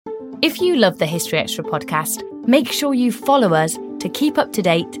If you love the History Extra podcast, make sure you follow us to keep up to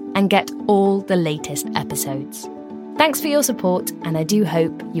date and get all the latest episodes. Thanks for your support, and I do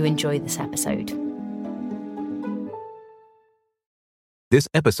hope you enjoy this episode. This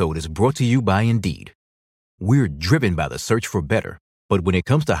episode is brought to you by Indeed. We're driven by the search for better, but when it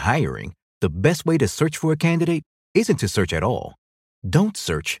comes to hiring, the best way to search for a candidate isn't to search at all. Don't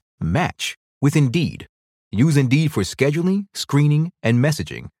search, match with Indeed. Use Indeed for scheduling, screening, and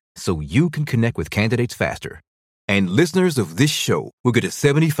messaging so you can connect with candidates faster. And listeners of this show will get a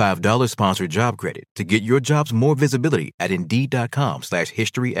 $75 sponsored job credit to get your jobs more visibility at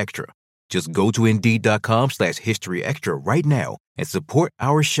Indeed.com/HistoryExtra. Just go to Indeed.com/HistoryExtra right now and support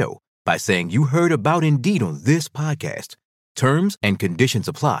our show by saying you heard about Indeed on this podcast. Terms and conditions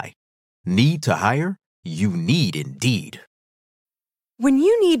apply. Need to hire? You need Indeed. When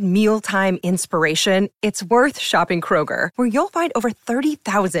you need mealtime inspiration, it's worth shopping Kroger, where you'll find over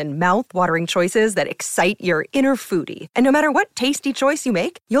 30,000 mouth-watering choices that excite your inner foodie. And no matter what tasty choice you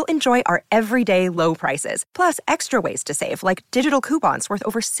make, you'll enjoy our everyday low prices, plus extra ways to save, like digital coupons worth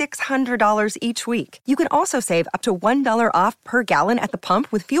over $600 each week. You can also save up to $1 off per gallon at the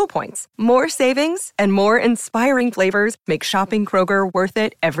pump with fuel points. More savings and more inspiring flavors make shopping Kroger worth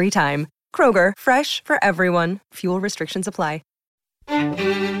it every time. Kroger, fresh for everyone. Fuel restrictions apply.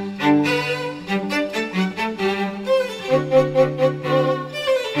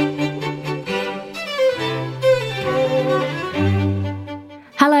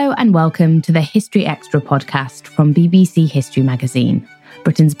 Hello and welcome to the History Extra podcast from BBC History Magazine,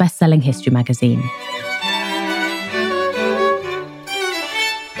 Britain's best-selling history magazine.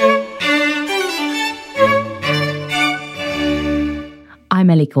 I'm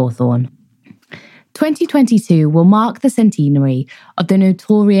Ellie Cawthorne. 2022 will mark the centenary of the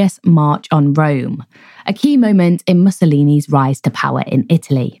notorious March on Rome, a key moment in Mussolini's rise to power in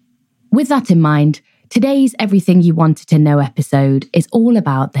Italy. With that in mind, today's Everything You Wanted to Know episode is all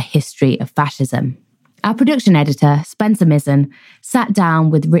about the history of fascism. Our production editor, Spencer Mizzen, sat down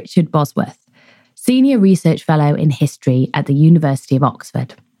with Richard Bosworth, Senior Research Fellow in History at the University of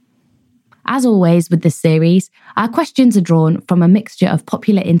Oxford. As always with this series, our questions are drawn from a mixture of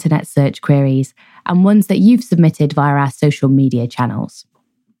popular internet search queries and ones that you've submitted via our social media channels.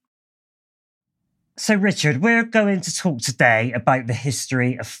 So, Richard, we're going to talk today about the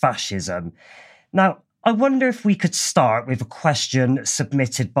history of fascism. Now, I wonder if we could start with a question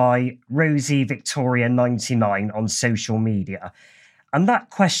submitted by Rosie Victoria 99 on social media. And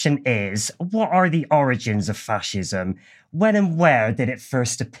that question is, what are the origins of fascism? When and where did it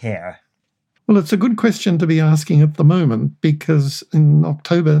first appear? Well, it's a good question to be asking at the moment, because in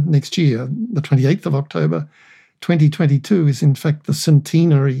October next year, the 28th of October, 2022, is in fact the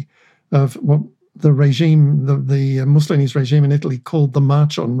centenary of what the regime, the Mussolini's regime in Italy called the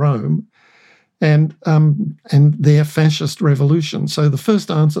March on Rome, and their fascist revolution. So the first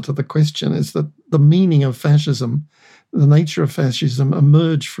answer to the question is that the meaning of fascism, the nature of fascism,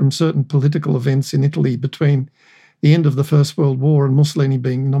 emerged from certain political events in Italy between the end of the First World War and Mussolini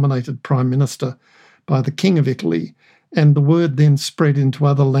being nominated Prime Minister by the King of Italy. And the word then spread into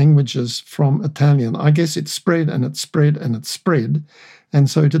other languages from Italian. I guess it spread and it spread and it spread. And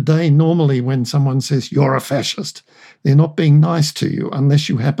so today, normally when someone says you're a fascist, they're not being nice to you unless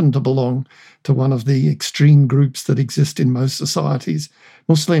you happen to belong to one of the extreme groups that exist in most societies.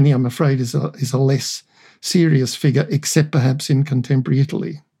 Mussolini, I'm afraid, is a less serious figure, except perhaps in contemporary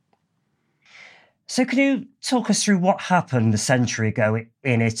Italy. So can you talk us through what happened a century ago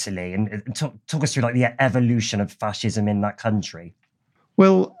in Italy and talk us through like the evolution of fascism in that country?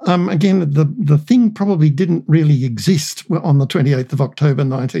 Well, again, the thing probably didn't really exist on the 28th of October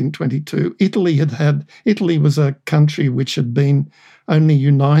 1922. Italy was a country which had been only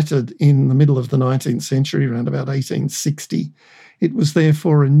united in the middle of the 19th century, around about 1860. It was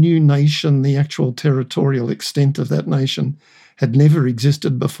therefore a new nation. The actual territorial extent of that nation had never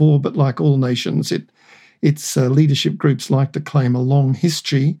existed before, but like all nations, its leadership groups like to claim a long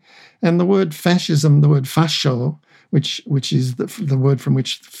history. And the word fascism, the word fascio, which is the word from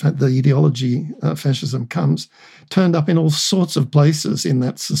which the ideology fascism comes, turned up in all sorts of places in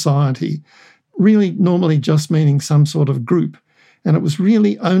that society, really normally just meaning some sort of group. And it was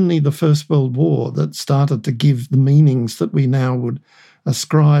really only the First World War that started to give the meanings that we now would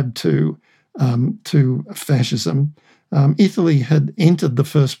ascribe to fascism. Italy had entered the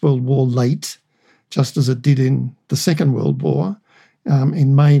First World War late, just as it did in the Second World War,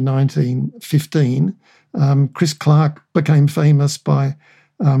 in May 1915. Chris Clark became famous by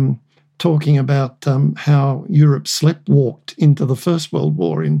talking about how Europe sleptwalked into the First World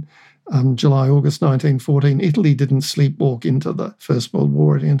War in July, August 1914, Italy didn't sleepwalk into the First World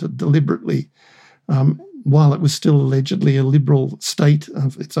War. It entered deliberately, while it was still allegedly a liberal state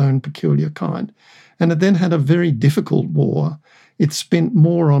of its own peculiar kind. And it then had a very difficult war. It spent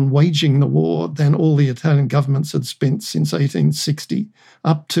more on waging the war than all the Italian governments had spent since 1860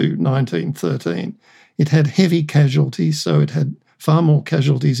 up to 1913. It had heavy casualties, so it had far more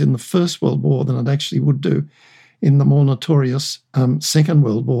casualties in the First World War than it actually would do in the more notorious Second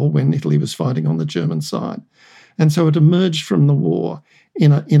World War when Italy was fighting on the German side. And so it emerged from the war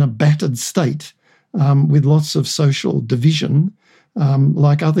in a battered state with lots of social division.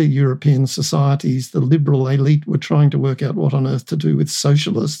 Like other European societies, the liberal elite were trying to work out what on earth to do with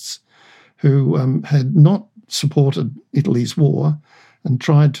socialists who had not supported Italy's war and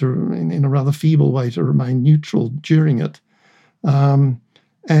tried to, in a rather feeble way, to remain neutral during it.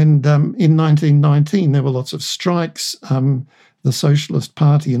 In 1919, there were lots of strikes. The Socialist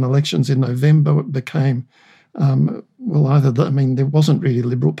Party in elections in November became, there wasn't really a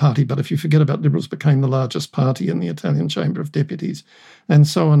Liberal Party, but if you forget about Liberals, became the largest party in the Italian Chamber of Deputies, and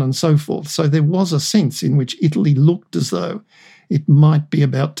so on and so forth. So there was a sense in which Italy looked as though it might be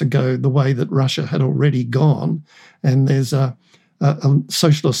about to go the way that Russia had already gone. And there's a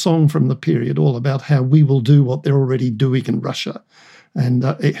socialist song from the period all about how we will do what they're already doing in Russia. And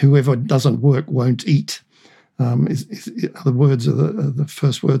whoever doesn't work won't eat, are the words of the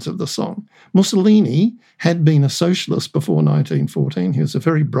first words of the song. Mussolini had been a socialist before 1914. He was a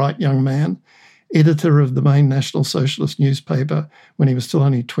very bright young man, editor of the main National Socialist newspaper when he was still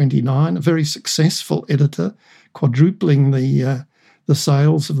only 29, a very successful editor, quadrupling the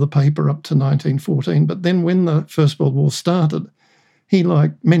sales of the paper up to 1914. But then when the First World War started, he,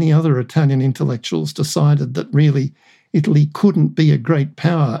 like many other Italian intellectuals, decided that really Italy couldn't be a great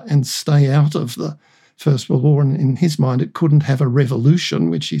power and stay out of the First World War. And in his mind, it couldn't have a revolution,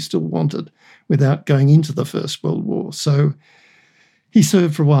 which he still wanted, without going into the First World War. So he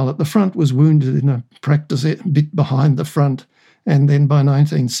served for a while at the front, was wounded in a practice bit behind the front, and then by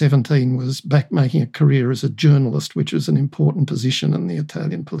 1917 was back making a career as a journalist, which was an important position in the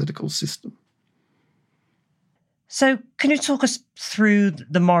Italian political system. So can you talk us through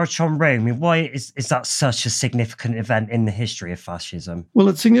the March on Rome? Why is that such a significant event in the history of fascism? Well,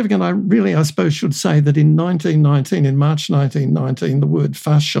 it's significant. I suppose, should say that in March 1919, the word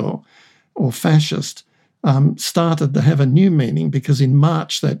fascio, or fascist, started to have a new meaning because in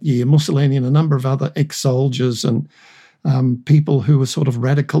March that year, Mussolini and a number of other ex-soldiers and people who were sort of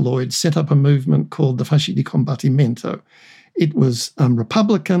radicaloids set up a movement called the Fasci di Combattimento. It was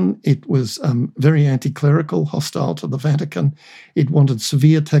Republican, it was very anti-clerical, hostile to the Vatican. It wanted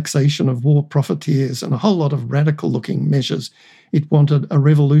severe taxation of war profiteers and a whole lot of radical-looking measures. It wanted a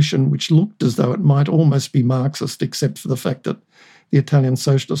revolution which looked as though it might almost be Marxist, except for the fact that the Italian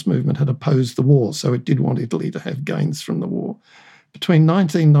socialist movement had opposed the war, so it did want Italy to have gains from the war. Between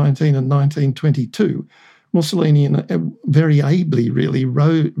 1919 and 1922, Mussolini very ably really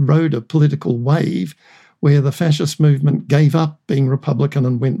rode a political wave where the fascist movement gave up being Republican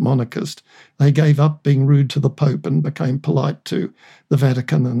and went monarchist. They gave up being rude to the Pope and became polite to the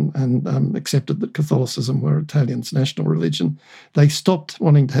Vatican and accepted that Catholicism were Italians' national religion. They stopped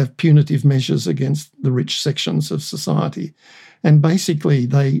wanting to have punitive measures against the rich sections of society. And basically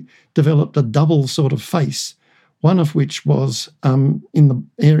they developed a double sort of face, one of which was in the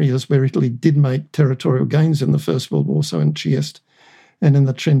areas where Italy did make territorial gains in the First World War, so in Trieste and in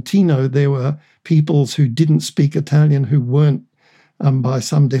the Trentino, there were peoples who didn't speak Italian who weren't, by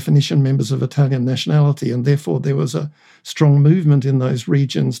some definition, members of Italian nationality, and therefore there was a strong movement in those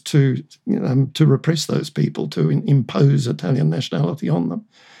regions to repress those people, to impose Italian nationality on them.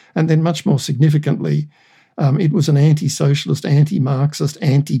 And then much more significantly, it was an anti-socialist, anti-Marxist,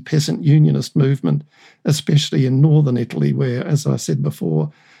 anti-peasant unionist movement, especially in northern Italy, where, as I said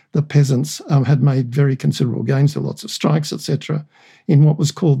before, the peasants had made very considerable gains. There were lots of strikes, etc., in what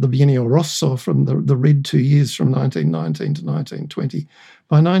was called the Biennio Rosso, from the Red 2 years from 1919 to 1920.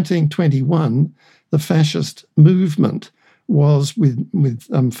 By 1921, the fascist movement was with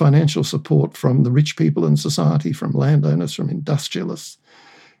financial support from the rich people in society, from landowners, from industrialists,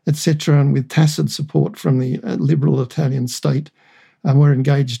 etc., and with tacit support from the liberal Italian state, were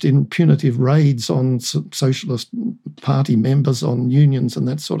engaged in punitive raids on Socialist Party members, on unions and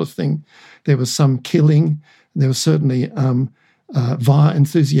that sort of thing. There was some killing. There was certainly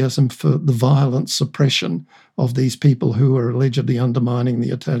enthusiasm for the violent suppression of these people who were allegedly undermining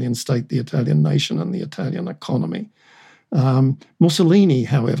the Italian state, the Italian nation and the Italian economy. Mussolini,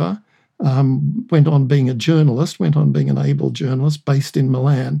 however, went on being a journalist, went on being an able journalist based in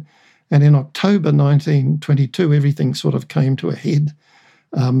Milan. And in October 1922, everything sort of came to a head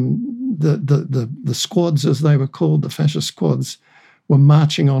The squads, as they were called, the fascist squads, were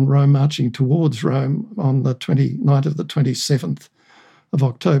marching on Rome, marching towards Rome on the night of the 27th of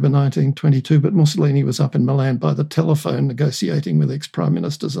October 1922, but Mussolini was up in Milan by the telephone negotiating with ex-prime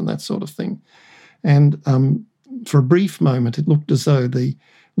ministers and that sort of thing. And for a brief moment, it looked as though the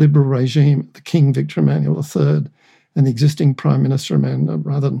liberal regime, the King Victor Emmanuel III, and the existing prime minister, a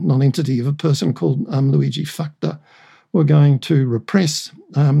rather non-entity of a person called Luigi Facta, were going to repress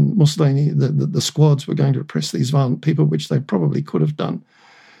Mussolini. The squads were going to repress these violent people, which they probably could have done.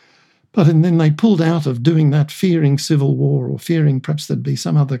 And then they pulled out of doing that, fearing civil war or fearing perhaps there'd be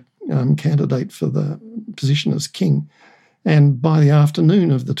some other candidate for the position as king. And by the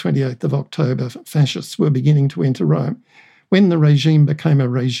afternoon of the 28th of October, fascists were beginning to enter Rome. When the regime became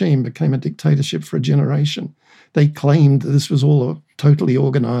a dictatorship for a generation, they claimed that this was all a totally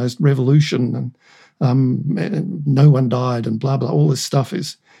organised revolution and no one died and blah, blah. All this stuff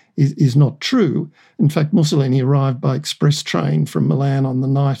is not true. In fact, Mussolini arrived by express train from Milan on the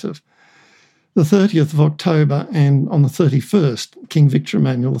night of the 30th of October, and on the 31st, King Victor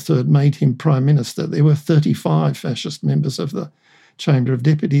Emmanuel III made him prime minister. There were 35 fascist members of the Chamber of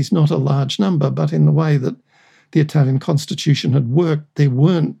Deputies, not a large number, but in the way that the Italian constitution had worked, the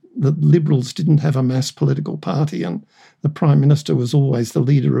liberals didn't have a mass political party, and the prime minister was always the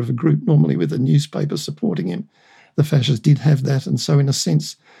leader of a group, normally with a newspaper supporting him. The fascists did have that, and so in a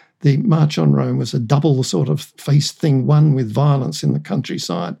sense, the March on Rome was a double sort of faced thing, one with violence in the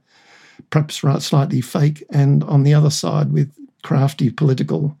countryside, perhaps slightly fake, and on the other side with crafty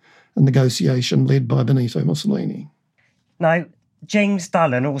political negotiation led by Benito Mussolini. Now, James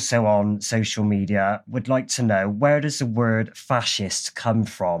Dallin, also on social media, would like to know, where does the word fascist come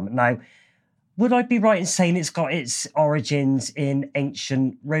from? Now, would I be right in saying it's got its origins in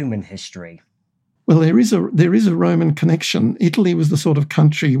ancient Roman history? Well, there is a Roman connection. Italy was the sort of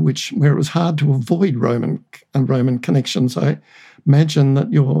country where it was hard to avoid Roman connections. I imagine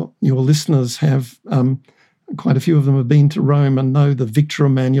that your listeners have, quite a few of them have been to Rome and know the Victor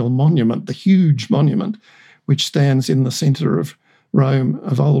Emmanuel monument, the huge monument, which stands in the centre of Rome,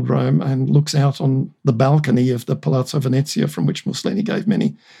 of old Rome, and looks out on the balcony of the Palazzo Venezia, from which Mussolini gave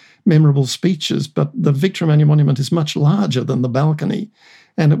many memorable speeches. But the Victor Emmanuel monument is much larger than the balcony,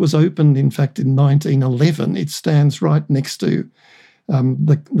 and it was opened, in fact, in 1911. It stands right next to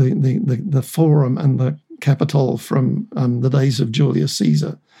the Forum and the Capitol from the days of Julius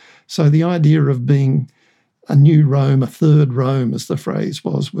Caesar. So the idea of being a new Rome, a third Rome, as the phrase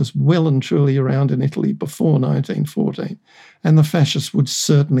was well and truly around in Italy before 1914. And the fascists would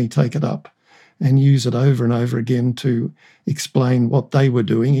certainly take it up and use it over and over again to explain what they were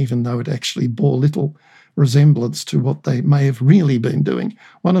doing, even though it actually bore little resemblance to what they may have really been doing.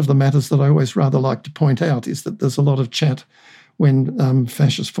 One of the matters that I always rather like to point out is that there's a lot of chat when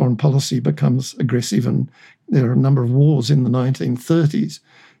fascist foreign policy becomes aggressive, and there are a number of wars in the 1930s.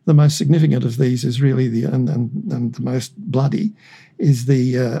 The most significant of these is really and the most bloody is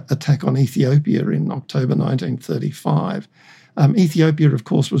the attack on Ethiopia in October 1935. Ethiopia, of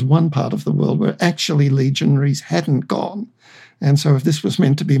course, was one part of the world where actually legionaries hadn't gone. And so if this was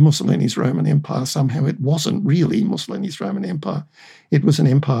meant to be Mussolini's Roman Empire, somehow it wasn't really Mussolini's Roman Empire. It was an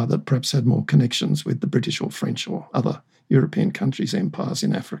empire that perhaps had more connections with the British or French or other European countries' empires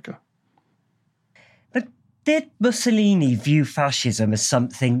in Africa. But did Mussolini view fascism as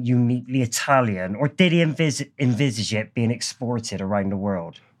something uniquely Italian, or did he envisage it being exported around the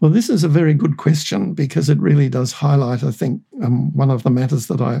world? Well, this is a very good question, because it really does highlight, I think, one of the matters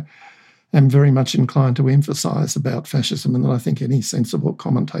that I am very much inclined to emphasise about fascism, and that I think any sensible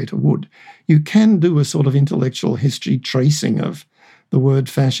commentator would. You can do a sort of intellectual history tracing of the word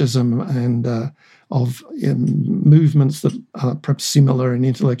fascism and of movements that are perhaps similar in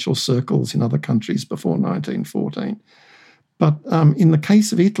intellectual circles in other countries before 1914. But in the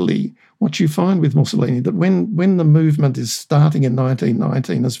case of Italy, what you find with Mussolini, that when the movement is starting in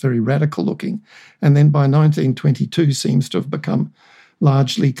 1919 is very radical looking, and then by 1922 seems to have become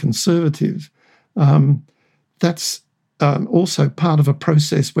largely conservative, that's also part of a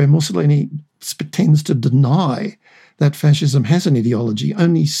process where Mussolini tends to deny that fascism has an ideology.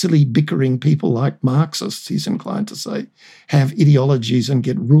 Only silly, bickering people like Marxists, he's inclined to say, have ideologies and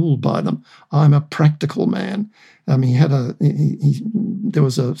get ruled by them. I'm a practical man. There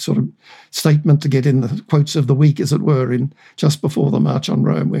was a sort of statement to get in the quotes of the week, as it were, in just before the March on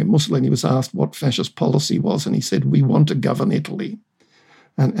Rome, where Mussolini was asked what fascist policy was, and he said, "We want to govern Italy."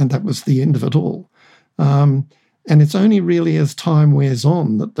 And that was the end of it all. And it's only really as time wears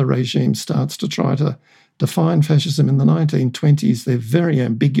on that the regime starts to try to define fascism. In the 1920s, they're very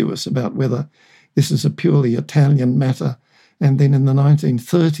ambiguous about whether this is a purely Italian matter And then in the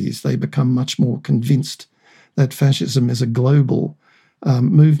 1930s, they become much more convinced that fascism is a global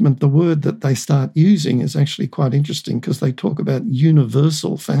movement. The word that they start using is actually quite interesting because they talk about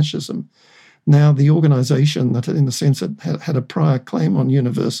universal fascism. Now, the organisation that, in a sense, had a prior claim on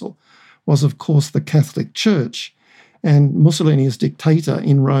universal was, of course, the Catholic Church. And Mussolini, as dictator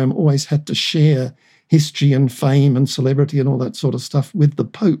in Rome, always had to share history and fame and celebrity and all that sort of stuff with the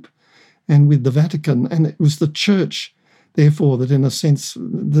Pope and with the Vatican. And it was the Church, therefore, that, in a sense,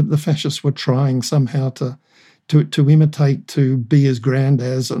 the fascists were trying somehow to imitate, to be as grand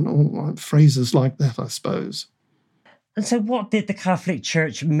as, and all phrases like that, I suppose. And so what did the Catholic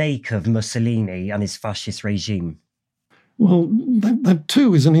Church make of Mussolini and his fascist regime? Well, that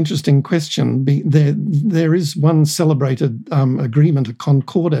too is an interesting question. There is one celebrated agreement, a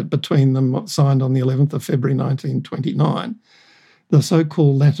concordat between them signed on the 11th of February 1929, the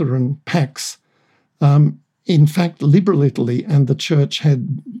so-called Lateran Pax. In fact, liberal Italy and the Church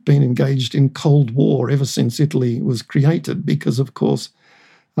had been engaged in Cold War ever since Italy was created because, of course,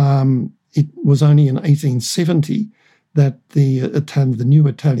 it was only in 1870 that the new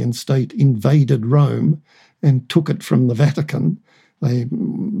Italian state invaded Rome and took it from the Vatican. They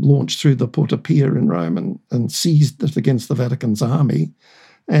launched through the Porta Pia in Rome and seized it against the Vatican's army.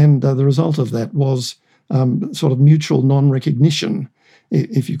 And the result of that was sort of mutual non-recognition,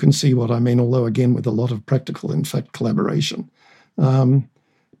 if you can see what I mean, although, again, with a lot of practical, in fact, collaboration.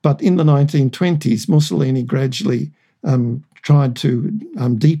 But in the 1920s, Mussolini gradually tried to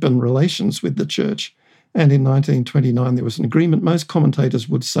deepen relations with the Church. And in 1929, there was an agreement. Most commentators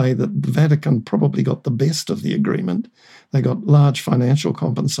would say that the Vatican probably got the best of the agreement. They got large financial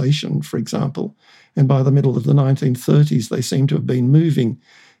compensation, for example. And by the middle of the 1930s, they seem to have been moving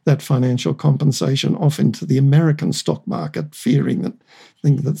that financial compensation off into the American stock market, fearing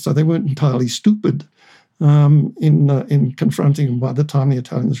that so they weren't entirely stupid in confronting by the time the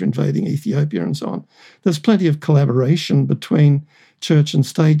Italians were invading Ethiopia and so on. There's plenty of collaboration between church and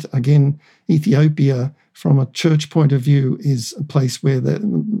state. Again, Ethiopia, from a church point of view, is a place where the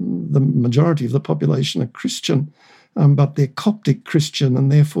majority of the population are Christian, but they're Coptic Christian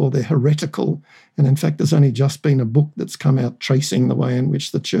and therefore they're heretical. And in fact, there's only just been a book that's come out tracing the way in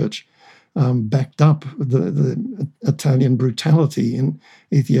which the church backed up the Italian brutality in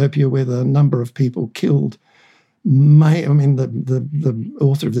Ethiopia, where the number of people killed the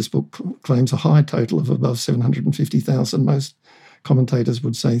author of this book claims a high total of above 750,000. Most commentators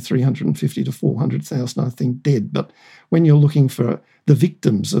would say 350 to 400,000, I think, dead. But when you're looking for the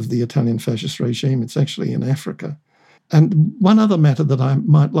victims of the Italian fascist regime, it's actually in Africa. And one other matter that I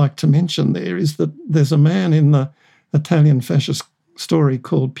might like to mention there is that there's a man in the Italian fascist story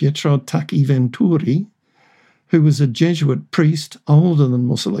called Pietro Tacchi Venturi, who was a Jesuit priest older than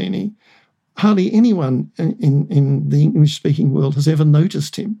Mussolini. Hardly anyone in the English-speaking world has ever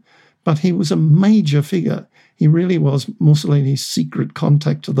noticed him, but he was a major figure. He really was Mussolini's secret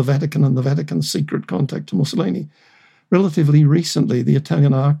contact to the Vatican and the Vatican's secret contact to Mussolini. Relatively recently, the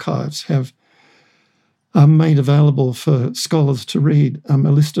Italian archives have made available for scholars to read a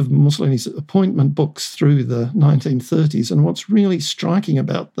list of Mussolini's appointment books through the 1930s. And what's really striking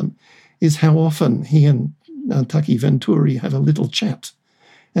about them is how often he and Tacchi Venturi have a little chat.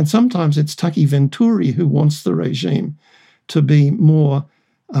 And sometimes it's Tacchi Venturi who wants the regime to be more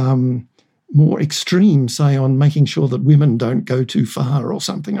extreme, say, on making sure that women don't go too far or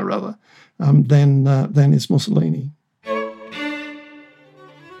something or other, than is Mussolini.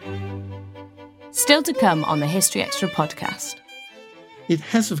 Still to come on the History Extra podcast. It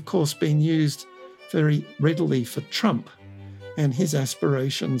has, of course, been used very readily for Trump and his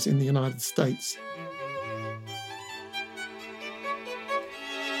aspirations in the United States.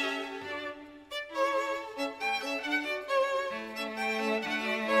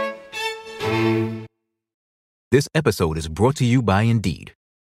 This episode is brought to you by Indeed.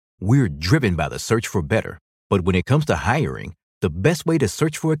 We're driven by the search for better, but when it comes to hiring, the best way to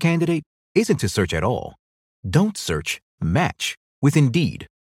search for a candidate isn't to search at all. Don't search, match with Indeed.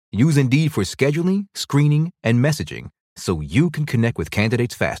 Use Indeed for scheduling, screening, and messaging so you can connect with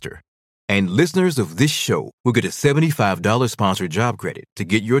candidates faster. And listeners of this show will get a $75 sponsored job credit to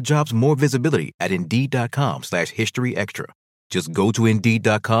get your jobs more visibility at Indeed.com/HistoryExtra. Just go to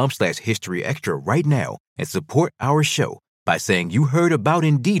Indeed.com/HistoryExtra right now and support our show by saying you heard about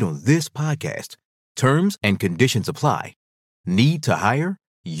Indeed on this podcast. Terms and conditions apply. Need to hire?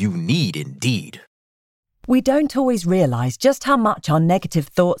 You need Indeed. We don't always realise just how much our negative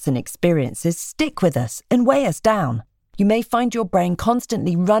thoughts and experiences stick with us and weigh us down. You may find your brain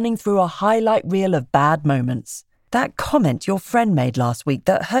constantly running through a highlight reel of bad moments. That comment your friend made last week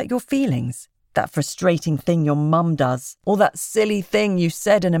that hurt your feelings. that frustrating thing your mum does, or that silly thing you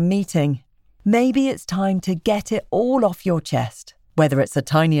said in a meeting. Maybe it's time to get it all off your chest, whether it's a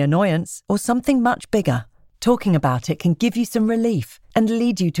tiny annoyance or something much bigger. Talking about it can give you some relief and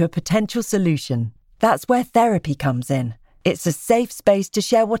lead you to a potential solution. That's where therapy comes in. It's a safe space to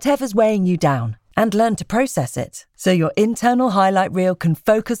share whatever's weighing you down and learn to process it, so your internal highlight reel can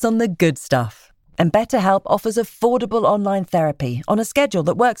focus on the good stuff. And BetterHelp offers affordable online therapy on a schedule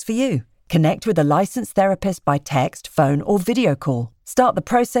that works for you. Connect with a licensed therapist by text, phone, or video call. Start the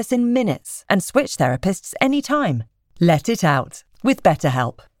process in minutes and switch therapists anytime. Let it out with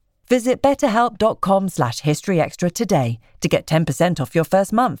BetterHelp. Visit betterhelp.com/historyextra today to get 10% off your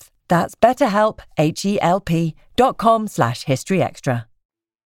first month. That's BetterHelp, HELP.com/historyextra.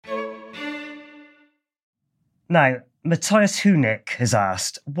 Now, Matthias Hunig has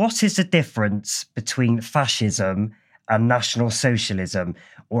asked, what is the difference between fascism and National Socialism,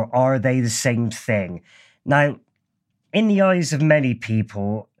 or are they the same thing? Now, in the eyes of many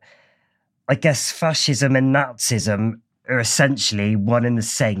people, I guess fascism and Nazism are essentially one and the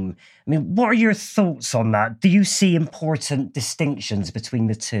same. I mean, what are your thoughts on that? Do you see important distinctions between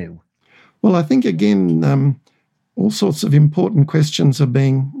the two? Well, I think, again, all sorts of important questions are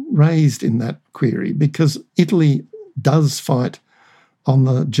being raised in that query, because Italy does fight on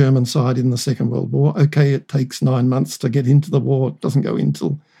the German side in the Second World War. Okay, it takes 9 months to get into the war. It doesn't go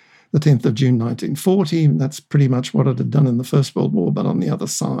until the 10th of June 1940. That's pretty much what it had done in the First World War, but on the other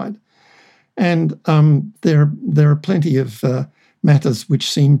side. And there are plenty of matters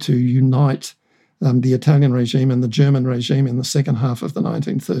which seem to unite the Italian regime and the German regime in the second half of the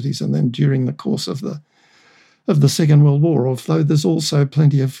 1930s and then during the course of the Second World War, although there's also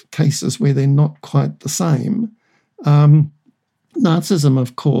plenty of cases where they're not quite the same. Nazism,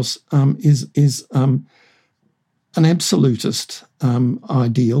 of course, is an absolutist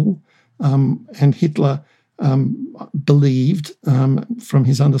ideal, and Hitler believed, from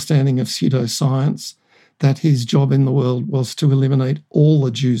his understanding of pseudoscience, that his job in the world was to eliminate all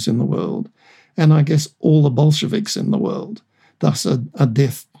the Jews in the world, and I guess all the Bolsheviks in the world, thus a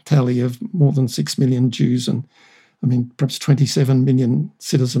death tally of more than 6 million Jews, and perhaps 27 million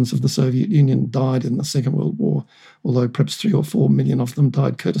citizens of the Soviet Union died in the Second World War, although perhaps 3 or 4 million of them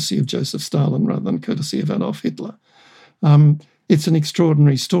died courtesy of Joseph Stalin rather than courtesy of Adolf Hitler. It's an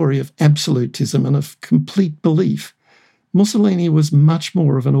extraordinary story of absolutism and of complete belief. Mussolini was much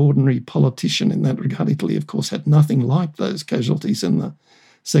more of an ordinary politician in that regard. Italy, of course, had nothing like those casualties in the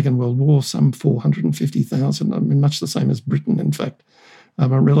Second World War, some 450,000, much the same as Britain, in fact. A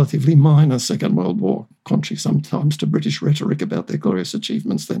relatively minor Second World War, contrary sometimes to British rhetoric about their glorious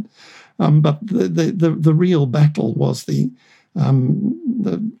achievements then. But the real battle was the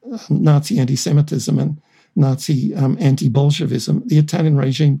Nazi anti-Semitism and Nazi anti-Bolshevism. The Italian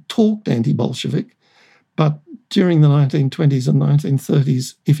regime talked anti-Bolshevik, but during the 1920s and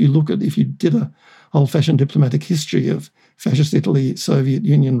 1930s, if you did a old-fashioned diplomatic history of fascist Italy, Soviet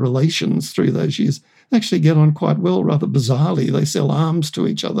Union relations through those years, they actually get on quite well, rather bizarrely. They sell arms to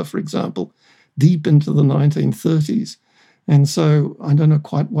each other, for example, deep into the 1930s. And so I don't know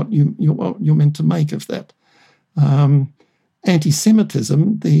quite what you're meant to make of that.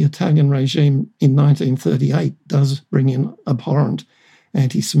 Anti-Semitism, the Italian regime in 1938 does bring in abhorrent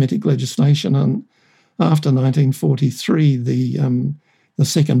anti-Semitic legislation, and after 1943, the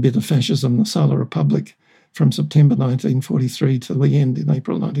second bit of fascism, the Sala Republic, from September 1943 till the end in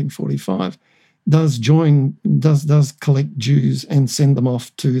April 1945, does collect Jews and send them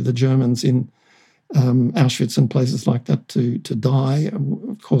off to the Germans in Auschwitz and places like that to die.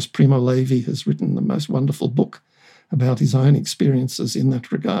 Of course, Primo Levi has written the most wonderful book about his own experiences in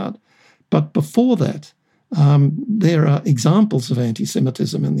that regard. But before that, there are examples of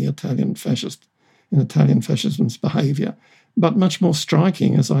anti-Semitism in Italian fascism's behaviour. But much more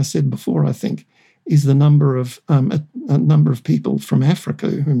striking, as I said before, I think, is the number of people from Africa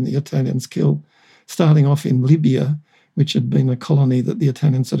whom the Italians killed, starting off in Libya, which had been a colony that the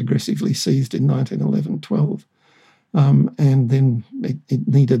Italians had aggressively seized in 1911-12. And then it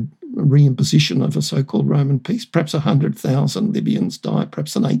needed a reimposition of a so-called Roman peace. Perhaps 100,000 Libyans died,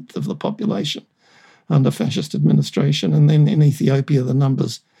 perhaps an eighth of the population under fascist administration. And then in Ethiopia, the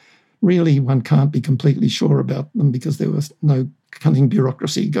numbers, really one can't be completely sure about them because there was no cunning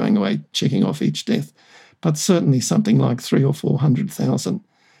bureaucracy going away checking off each death. But certainly something like 300,000 or 400,000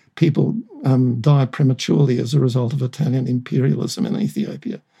 people died prematurely as a result of Italian imperialism in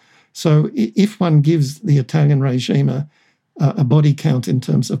Ethiopia. So if one gives the Italian regime a body count in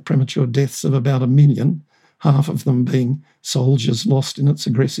terms of premature deaths of about 1 million, half of them being soldiers lost in its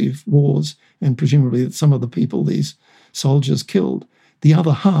aggressive wars, and presumably that some of the people these soldiers killed, The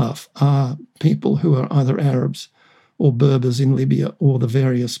other half are people who are either Arabs or Berbers in Libya or the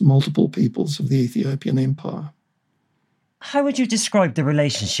various multiple peoples of the Ethiopian Empire. How would you describe the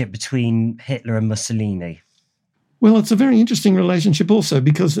relationship between Hitler and Mussolini? Well, it's a very interesting relationship also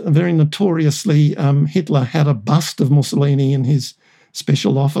because very notoriously Hitler had a bust of Mussolini in his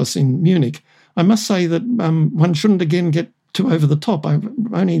special office in Munich. I must say that one shouldn't again get too over the top.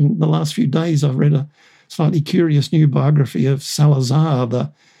 Only in the last few days I've read a slightly curious new biography of Salazar,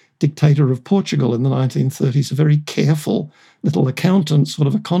 the dictator of Portugal in the 1930s, a very careful little accountant, sort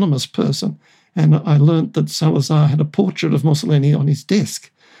of economist person. And I learnt that Salazar had a portrait of Mussolini on his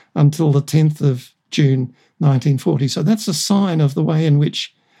desk until the 10th of June 1940. So that's a sign of the way in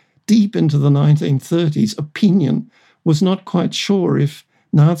which deep into the 1930s, opinion was not quite sure if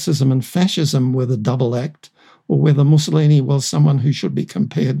Nazism and fascism were the double act or whether Mussolini was someone who should be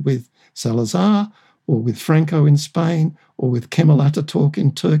compared with Salazar or with Franco in Spain or with Kemal Ataturk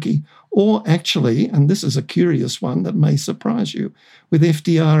in Turkey, or actually, and this is a curious one that may surprise you, with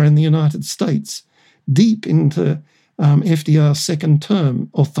FDR in the United States. Deep into FDR's second term,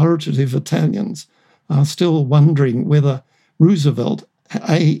 authoritative Italians are still wondering whether Roosevelt,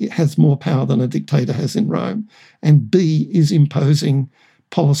 A, has more power than a dictator has in Rome, and B, is imposing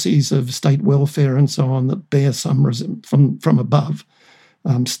policies of state welfare and so on that bear some from above,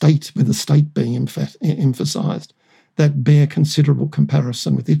 state with the state being emphasised, that bear considerable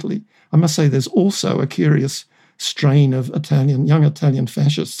comparison with Italy. I must say there's also a curious strain of young Italian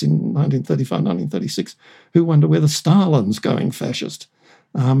fascists in 1935, 1936 who wonder whether Stalin's going fascist,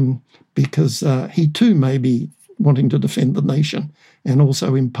 because he too may be wanting to defend the nation and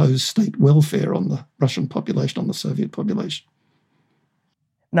also impose state welfare on the Russian population, on the Soviet population.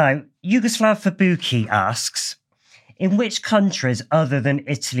 Now, Yugoslav Fabuki asks, in which countries other than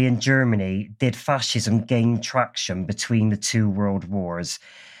Italy and Germany did fascism gain traction between the two world wars?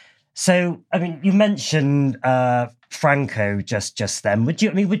 So, I mean, you mentioned Franco just then. Would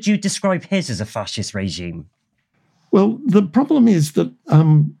you describe his as a fascist regime? Well, the problem is that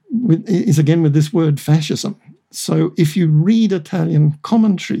is again with this word fascism. So, if you read Italian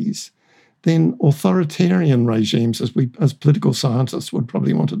commentaries, then authoritarian regimes, as political scientists would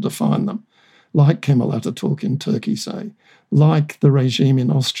probably want to define them, like Kemal Ataturk in Turkey, say, like the regime in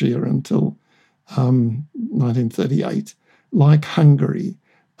Austria until 1938, like Hungary,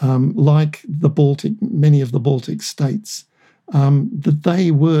 like the Baltic, many of the Baltic states, that they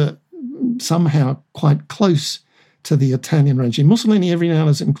were somehow quite close to the Italian regime. Mussolini every now and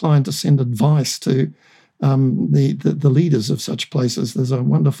then is inclined to send advice to the leaders of such places. There's a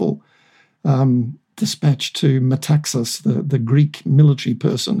wonderful dispatch to Metaxas, the Greek military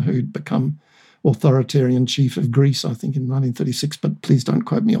person who'd become authoritarian chief of Greece, I think in 1936, but please don't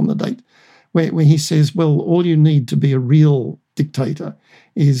quote me on the date, where he says, well, all you need to be a real dictator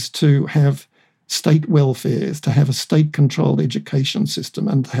is to have state welfare, is to have a state-controlled education system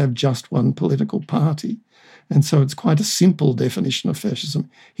and to have just one political party. And so it's quite a simple definition of fascism.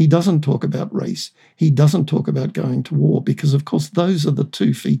 He doesn't talk about race. He doesn't talk about going to war because, of course, those are the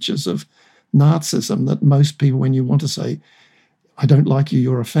two features of Nazism that most people, when you want to say, I don't like you,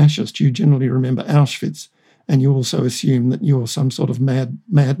 you're a fascist, you generally remember Auschwitz, and you also assume that you're some sort of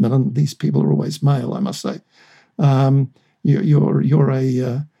madman, and these people are always male, I must say. You're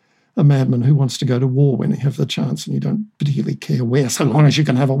a madman who wants to go to war when you have the chance, and you don't particularly care where, so long as you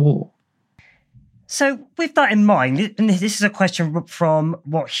can have a war. So with that in mind, and this is a question from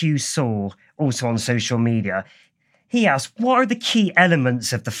what Hugh saw also on social media, he asked, what are the key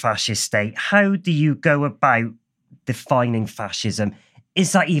elements of the fascist state? How do you go about defining fascism?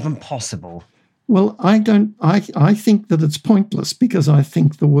 Is that even possible? Well, I think that it's pointless because I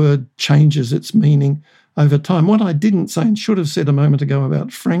think the word changes its meaning over time. What I didn't say and should have said a moment ago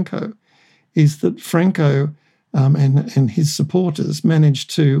about Franco is that Franco and his supporters managed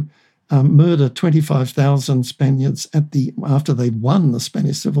to murder 25,000 Spaniards after they won the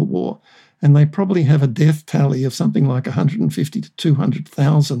Spanish Civil War, and they probably have a death tally of something like 150 to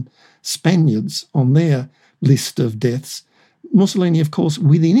 200,000 Spaniards on their list of deaths. Mussolini, of course,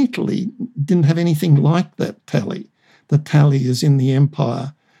 within Italy, didn't have anything like that tally. The tally is in the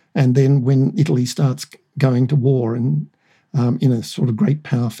empire, and then when Italy starts going to war in a sort of great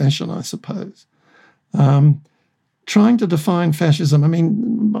power fashion, I suppose. Trying to define fascism, I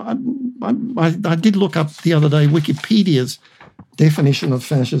mean, I did look up the other day Wikipedia's definition of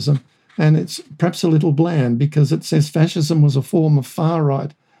fascism, and it's perhaps a little bland because it says fascism was a form of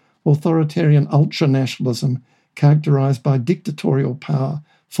far-right authoritarian ultranationalism characterised by dictatorial power,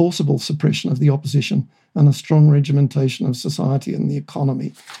 forcible suppression of the opposition, and a strong regimentation of society and the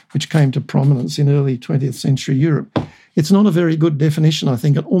economy, which came to prominence in early 20th century Europe. It's not a very good definition, I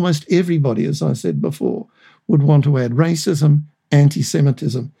think, and almost everybody, as I said before, would want to add racism,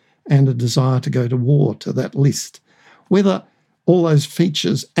 anti-Semitism, and a desire to go to war to that list. Whether all those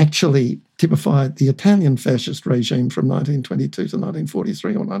features actually typify the Italian fascist regime from 1922 to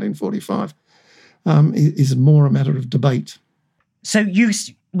 1943 or 1945 is more a matter of debate. So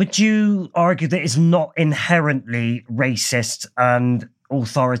would you argue that it's not inherently racist and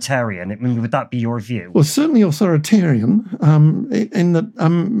authoritarian? I mean, would that be your view? Well, certainly authoritarian. In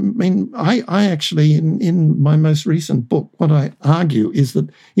that, I actually, in my most recent book, what I argue is that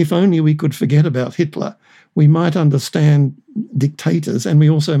if only we could forget about Hitler, we might understand dictators, and we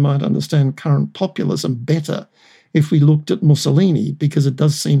also might understand current populism better if we looked at Mussolini, because it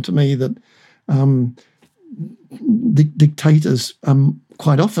does seem to me that dictators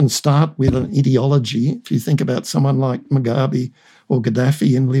quite often start with an ideology. If you think about someone like Mugabe or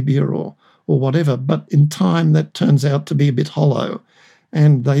Gaddafi in Libya or whatever, but in time that turns out to be a bit hollow,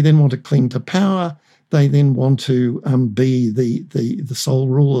 and they then want to cling to power. They then want to be the sole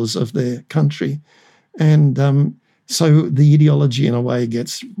rulers of their country. And so the ideology, in a way,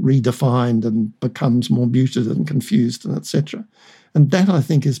 gets redefined and becomes more muted and confused and etc. And that, I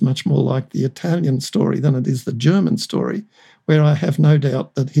think, is much more like the Italian story than it is the German story, where I have no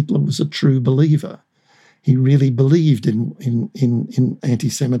doubt that Hitler was a true believer. He really believed in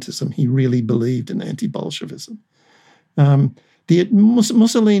anti-Semitism. He really believed in anti-Bolshevism.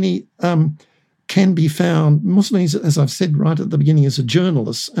 Mussolini can be found. Mussolini, as I've said right at the beginning, is a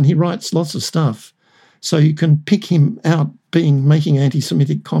journalist, and he writes lots of stuff. So you can pick him out making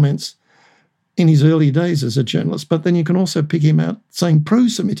anti-Semitic comments in his early days as a journalist, but then you can also pick him out saying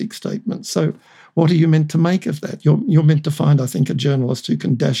pro-Semitic statements. So what are you meant to make of that? You're meant to find, I think, a journalist who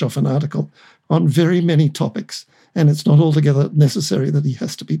can dash off an article on very many topics, and it's not altogether necessary that he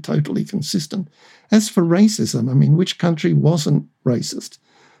has to be totally consistent. As for racism, I mean, which country wasn't racist?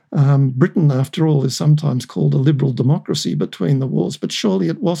 Britain, after all, is sometimes called a liberal democracy between the wars, but surely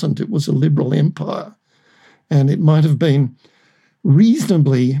it wasn't. It was a liberal empire. And it might have been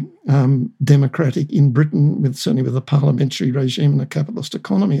reasonably democratic in Britain, certainly with a parliamentary regime and a capitalist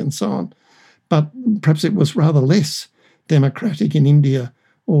economy and so on. But perhaps it was rather less democratic in India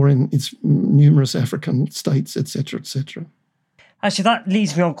or in its numerous African states, etc., etc. Actually, that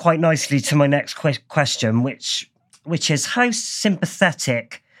leads me on quite nicely to my next question, which is how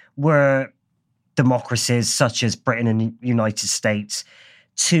sympathetic were democracies such as Britain and the United States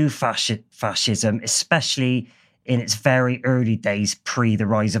to fascism, especially in its very early days pre the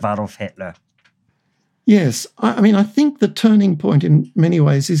rise of Adolf Hitler? Yes, I mean, I think the turning point in many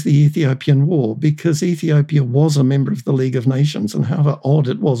ways is the Ethiopian War, because Ethiopia was a member of the League of Nations, and however odd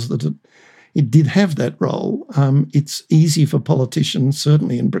it was that it did have that role, it's easy for politicians,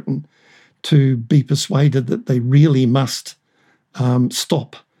 certainly in Britain, to be persuaded that they really must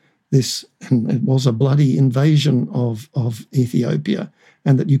stop this, and it was a bloody invasion of Ethiopia,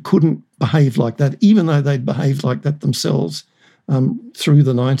 and that you couldn't behave like that, even though they'd behaved like that themselves through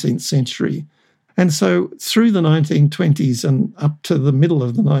the 19th century. And so through the 1920s and up to the middle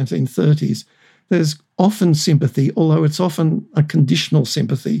of the 1930s, there's often sympathy, although it's often a conditional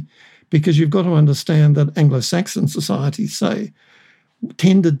sympathy, because you've got to understand that Anglo-Saxon societies, say,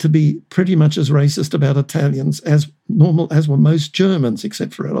 tended to be pretty much as racist about Italians as were most Germans,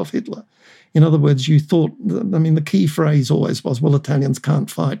 except for Adolf Hitler. In other words, you thought, I mean, the key phrase always was, well, Italians can't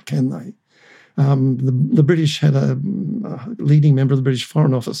fight, can they? The British had a leading member of the British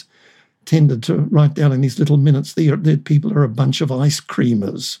Foreign Office tended to write down in these little minutes, their people are a bunch of ice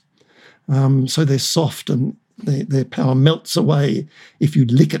creamers. So they're soft and their power melts away if you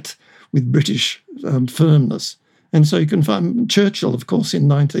lick it with British firmness. And so you can find Churchill, of course, in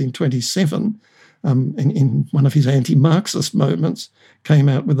 1927, in one of his anti-Marxist moments, came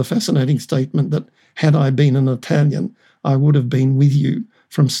out with a fascinating statement that had I been an Italian, I would have been with you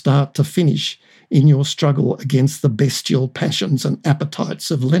from start to finish in your struggle against the bestial passions and appetites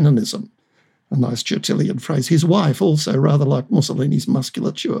of Leninism. A nice Churchillian phrase. His wife also rather liked Mussolini's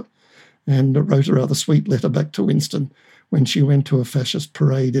musculature and wrote a rather sweet letter back to Winston when she went to a fascist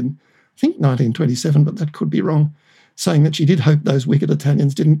parade in, I think, 1927, but that could be wrong, saying that she did hope those wicked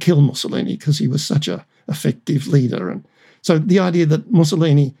Italians didn't kill Mussolini because he was such an effective leader. And so the idea that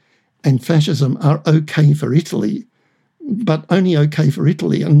Mussolini and fascism are okay for Italy, but only okay for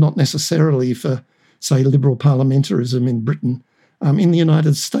Italy and not necessarily for, say, liberal parliamentarism in Britain. In the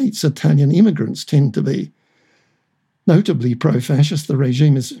United States, Italian immigrants tend to be notably pro-fascist. The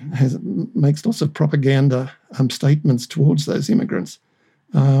regime makes lots of propaganda statements towards those immigrants.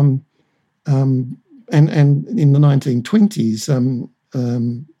 And in the 1920s,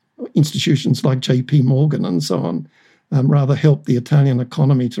 institutions like J.P. Morgan and so on rather helped the Italian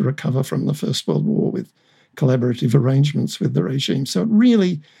economy to recover from the First World War with collaborative arrangements with the regime. So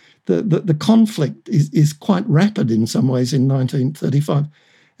really, the conflict is quite rapid in some ways in 1935.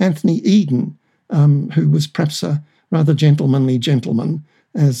 Anthony Eden, who was perhaps a rather gentlemanly gentleman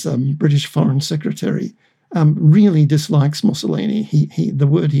as British Foreign Secretary, really dislikes Mussolini. The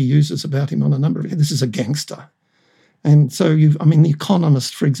word he uses about him on a number of this is a gangster. And so The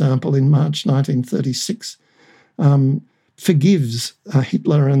Economist, for example, in March 1936, forgives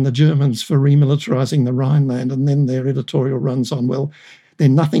Hitler and the Germans for remilitarising the Rhineland, and then their editorial runs on, well, they're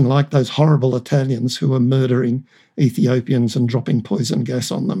nothing like those horrible Italians who are murdering Ethiopians and dropping poison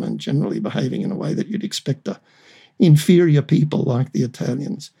gas on them and generally behaving in a way that you'd expect inferior people like the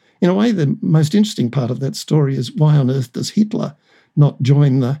Italians. In a way, the most interesting part of that story is why on earth does Hitler not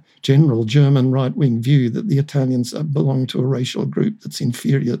join the general German right-wing view that the Italians belong to a racial group that's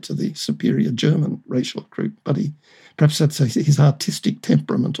inferior to the superior German racial group? But perhaps that's his artistic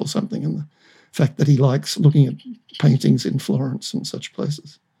temperament or something, and the fact that he likes looking at paintings in Florence and such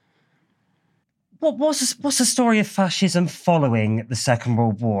places. What's the story of fascism following the Second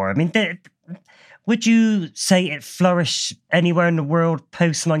World War? I mean, would you say it flourished anywhere in the world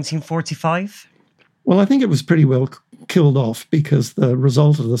post-1945? Well, I think it was pretty well killed off because the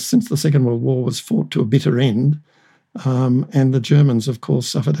result of this, since the Second World War, was fought to a bitter end. And the Germans, of course,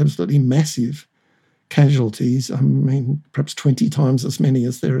 suffered absolutely massive casualties. Perhaps 20 times as many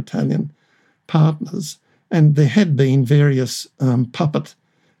as their Italian partners. And there had been various puppet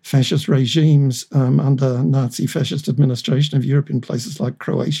fascist regimes under Nazi fascist administration of Europe in places like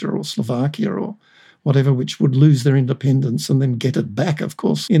Croatia or Slovakia or whatever, which would lose their independence and then get it back, of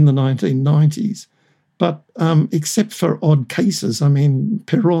course, in the 1990s. But except for odd cases,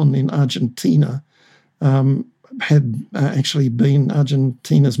 Perón in Argentina had actually been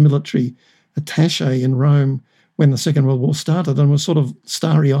Argentina's military attaché in Rome when the Second World War started and was sort of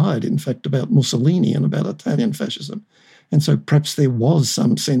starry-eyed, in fact, about Mussolini and about Italian fascism. And so perhaps there was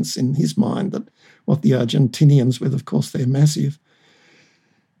some sense in his mind that what the Argentinians, with, of course, their massive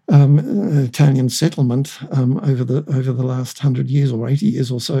Italian settlement over the last 100 years or 80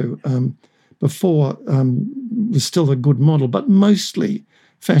 years or so before, was still a good model. But mostly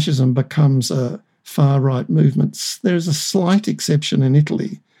fascism becomes a far-right movement. There's a slight exception in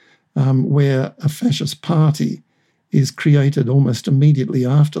Italy where a fascist party is created almost immediately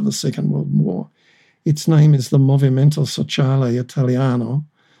after the Second World War. Its name is the Movimento Sociale Italiano,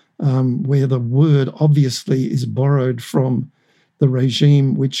 where the word obviously is borrowed from the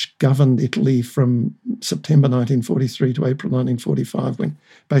regime which governed Italy from September 1943 to April 1945, when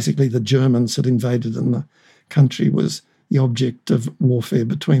basically the Germans had invaded and the country was the object of warfare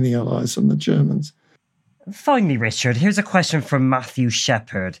between the Allies and the Germans. Finally, Richard, here's a question from Matthew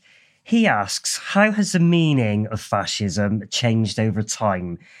Shepherd. He asks, how has the meaning of fascism changed over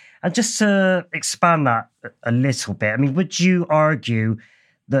time? And just to expand that a little bit, would you argue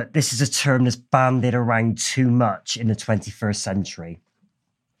that this is a term that's bandied around too much in the 21st century?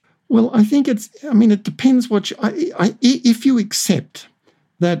 Well, I think it depends if you accept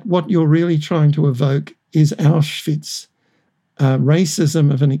that what you're really trying to evoke is Auschwitz,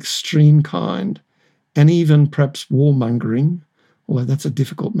 racism of an extreme kind, and even perhaps warmongering, although that's a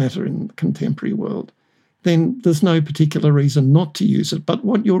difficult matter in the contemporary world, then there's no particular reason not to use it. But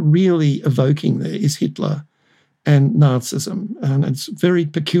what you're really evoking there is Hitler and Nazism. And it's very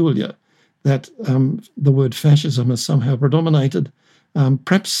peculiar that the word fascism has somehow predominated.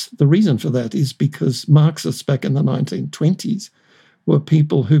 Perhaps the reason for that is because Marxists back in the 1920s were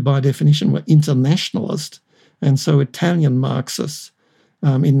people who, by definition, were internationalist. And so Italian Marxists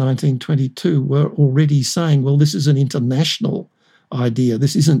in 1922 were already saying, well, this is an international idea.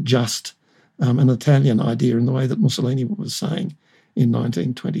 This isn't just an Italian idea in the way that Mussolini was saying in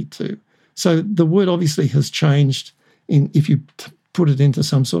 1922. So the word obviously has changed if you put it into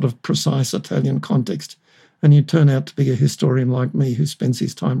some sort of precise Italian context, and you turn out to be a historian like me who spends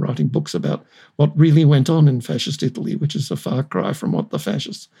his time writing books about what really went on in fascist Italy, which is a far cry from what the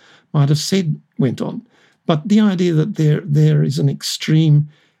fascists might have said went on. But the idea that there is an extreme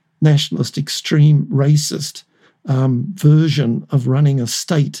nationalist, extreme racist version of running a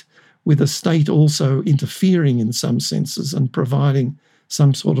state, with a state also interfering in some senses and providing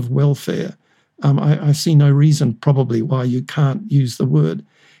some sort of welfare, I see no reason probably why you can't use the word.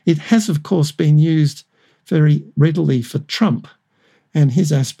 It has, of course, been used very readily for Trump and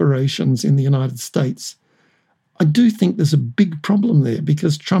his aspirations in the United States. I do think there's a big problem there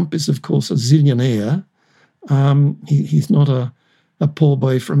because Trump is, of course, a zillionaire. He's not a poor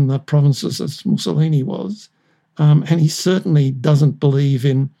boy from the provinces as Mussolini was. And he certainly doesn't believe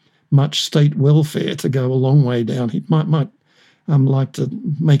in much state welfare to go a long way down. He might like to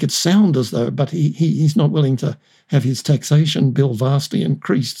make it sound as though, but he's not willing to have his taxation bill vastly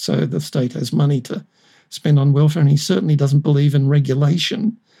increased so the state has money to spend on welfare, and he certainly doesn't believe in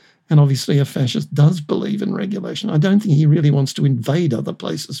regulation. And obviously a fascist does believe in regulation. I don't think he really wants to invade other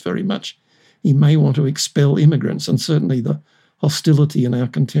places very much. He may want to expel immigrants, and certainly the hostility in our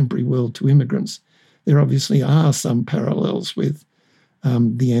contemporary world to immigrants. There obviously are some parallels with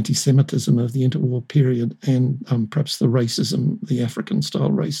the anti-Semitism of the interwar period and perhaps the racism, the African-style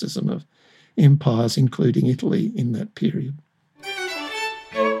racism of empires, including Italy in that period.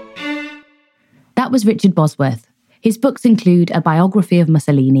 That was Richard Bosworth. His books include a biography of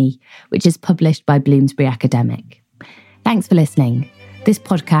Mussolini, which is published by Bloomsbury Academic. Thanks for listening. This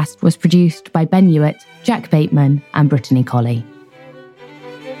podcast was produced by Ben Hewitt, Jack Bateman and Brittany Colley.